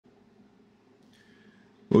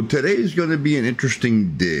Well, today is going to be an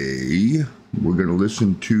interesting day. We're going to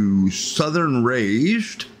listen to Southern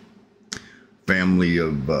Raised, family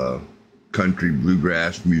of country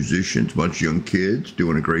bluegrass musicians, bunch of young kids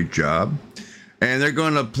doing a great job. And they're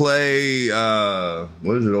going to play,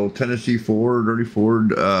 what is it, old Tennessee Ford, Ernie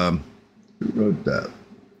Ford? Who wrote that?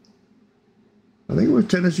 I think it was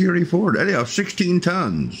Tennessee Ernie Ford. Anyhow, 16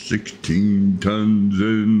 tons. 16 tons,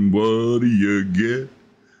 and what do you get?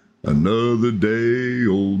 Another day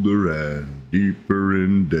older and deeper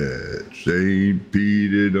in debt. St.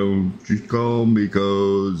 Peter, don't you call me,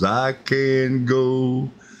 'cause I can't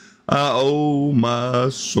go. I owe my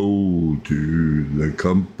soul to the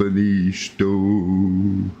company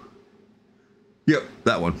store. Yep,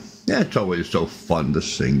 that one. Yeah, it's always so fun to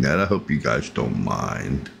sing that. I hope you guys don't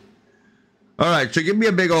mind. All right, so give me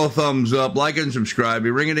a big old thumbs up, like and subscribe,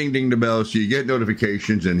 ring-a-ding-ding the bell so you get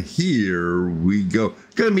notifications, and here we go.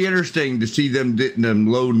 It's going to be interesting to see them hitting them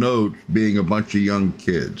low notes being a bunch of young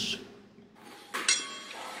kids.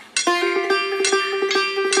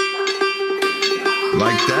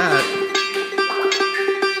 Like that.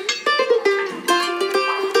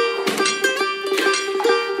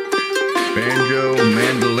 Banjo,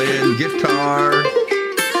 mandolin, guitar.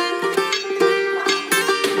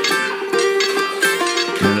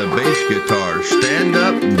 And a bass guitar,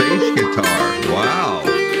 stand-up bass guitar. Wow.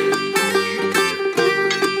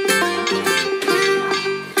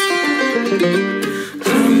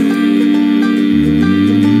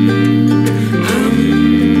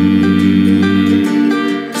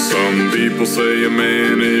 Some people say a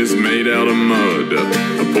man is made out of mud.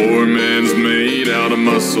 A poor man's made out of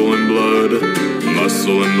muscle and blood.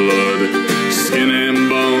 Muscle and blood, skin and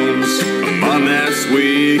bones. A mind that's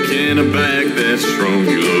weak and a back that's strong.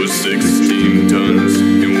 You lose 16 tons,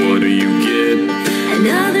 and what do you get?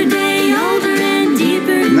 Another day older and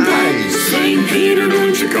deeper in debt. St. Peter,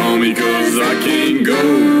 don't you call me, 'cause I can't go.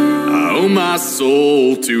 I owe my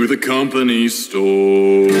soul to the company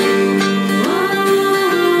store.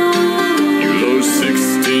 You lose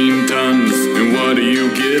 16 tons, and what do you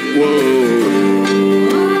get? Whoa.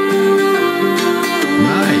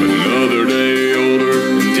 Another day older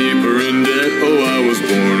and deeper in debt. Oh, I was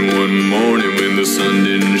born one morning when the sun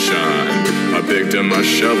didn't shine. I picked up my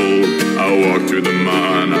shovel, I walked through the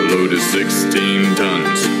mine. I loaded 16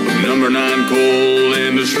 tons of number 9 coal,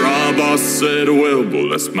 and the straw boss said, well,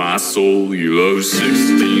 bless my soul, you load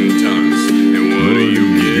 16 tons, and what do you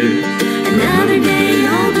get? Another day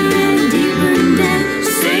older and deeper in debt.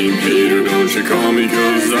 St. Peter, don't you call me,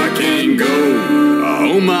 'cause I can't go. I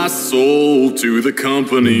owe my soul to the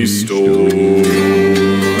company store.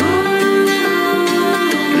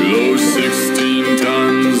 You load 16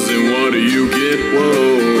 tons, and what do you get?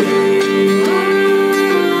 Whoa.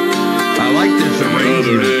 I like this Another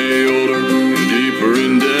arrangement. day older and deeper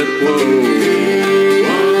in debt. Whoa.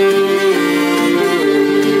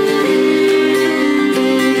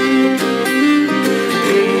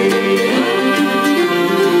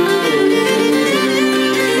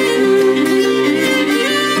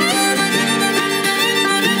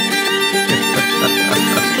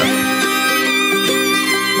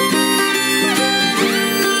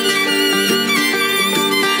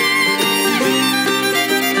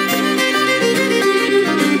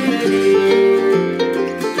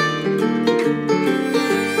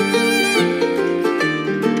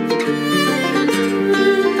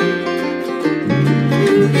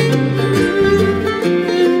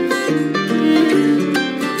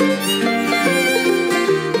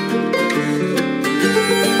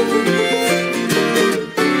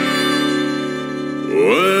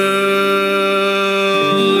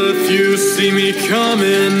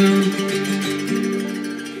 Coming,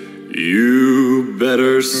 you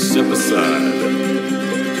better step aside.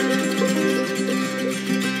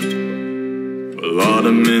 A lot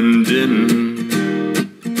of men didn't,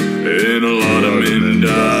 and a lot of men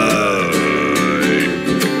died.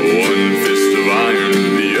 One fist of iron,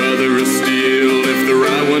 the other of steel. If the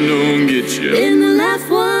right one don't get you, In the left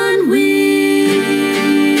one will.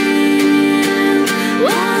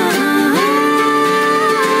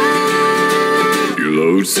 you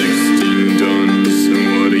load 16 tons,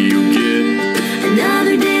 and what do you get?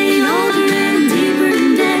 Another day older and deeper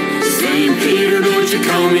in debt. St. Peter, don't you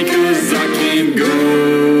call me, 'cause I can't go.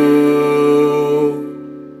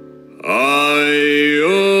 I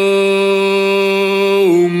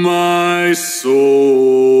owe my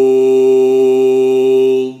soul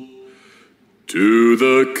to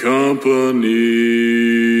the company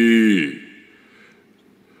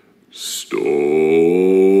store.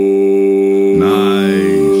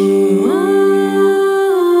 Nice.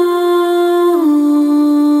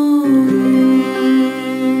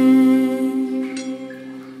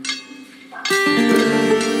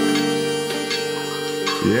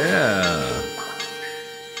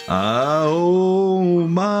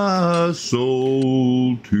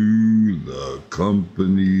 to the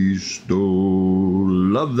company store.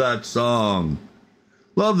 Love that song.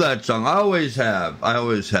 Love that song. I always have.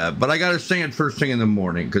 But I got to sing it first thing in the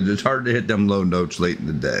morning because it's hard to hit them low notes late in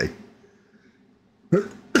the day.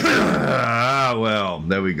 Well,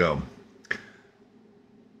 there we go.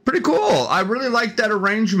 Pretty cool. I really like that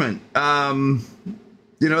arrangement.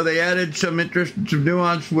 You know, they added some interest, some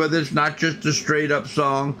nuance with it. It's not just a straight up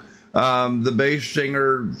song. The bass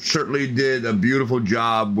singer certainly did a beautiful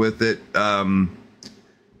job with it.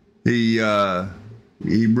 He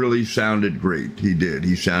really sounded great. He did.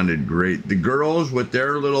 He sounded great. The girls with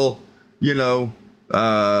their little, you know,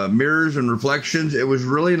 mirrors and reflections, it was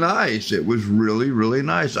really nice. It was really, really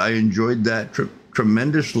nice. I enjoyed that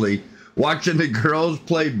tremendously. Watching the girls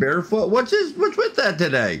play barefoot. What's with that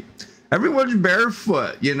today? Everyone's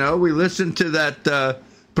barefoot. You know, we listened to that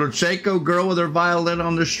Prosecco girl with her violin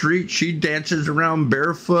on the street. She dances around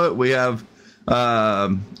barefoot. We have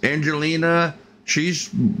Angelina. She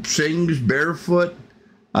sings barefoot.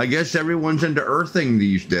 I guess everyone's into earthing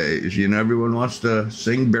these days. You know, everyone wants to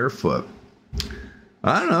sing barefoot.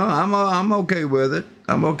 I don't know. I'm okay with it.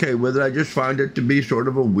 I'm okay with it. I just find it to be sort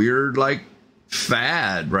of a weird, like,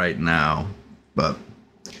 fad right now. But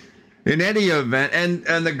in any event,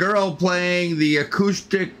 and the girl playing the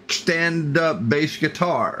acoustic stand-up bass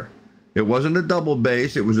guitar. It wasn't a double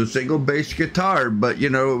bass. It was a single bass guitar. But, you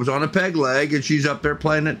know, it was on a peg leg, and she's up there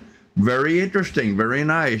playing it. Very interesting. Very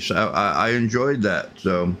nice. I enjoyed that.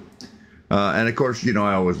 So, and, of course, you know,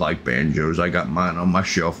 I always like banjos. I got mine on my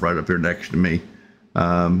shelf right up here next to me.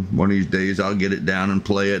 One of these days I'll get it down and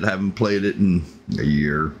play it. Haven't played it in a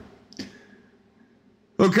year.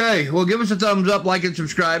 Okay, well, give us a thumbs up, like and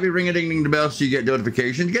subscribe. Ring a ding ding the bell so you get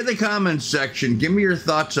notifications. Get in the comments section. Give me your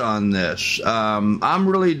thoughts on this. I'm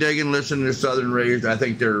really digging listening to Southern Raised. I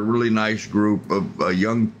think they're a really nice group of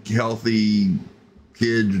young, healthy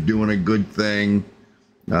kids doing a good thing.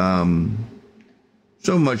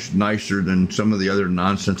 So much nicer than some of the other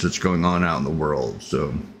nonsense that's going on out in the world.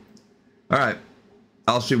 So, all right,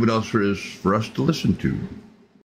 I'll see what else there is for us to listen to.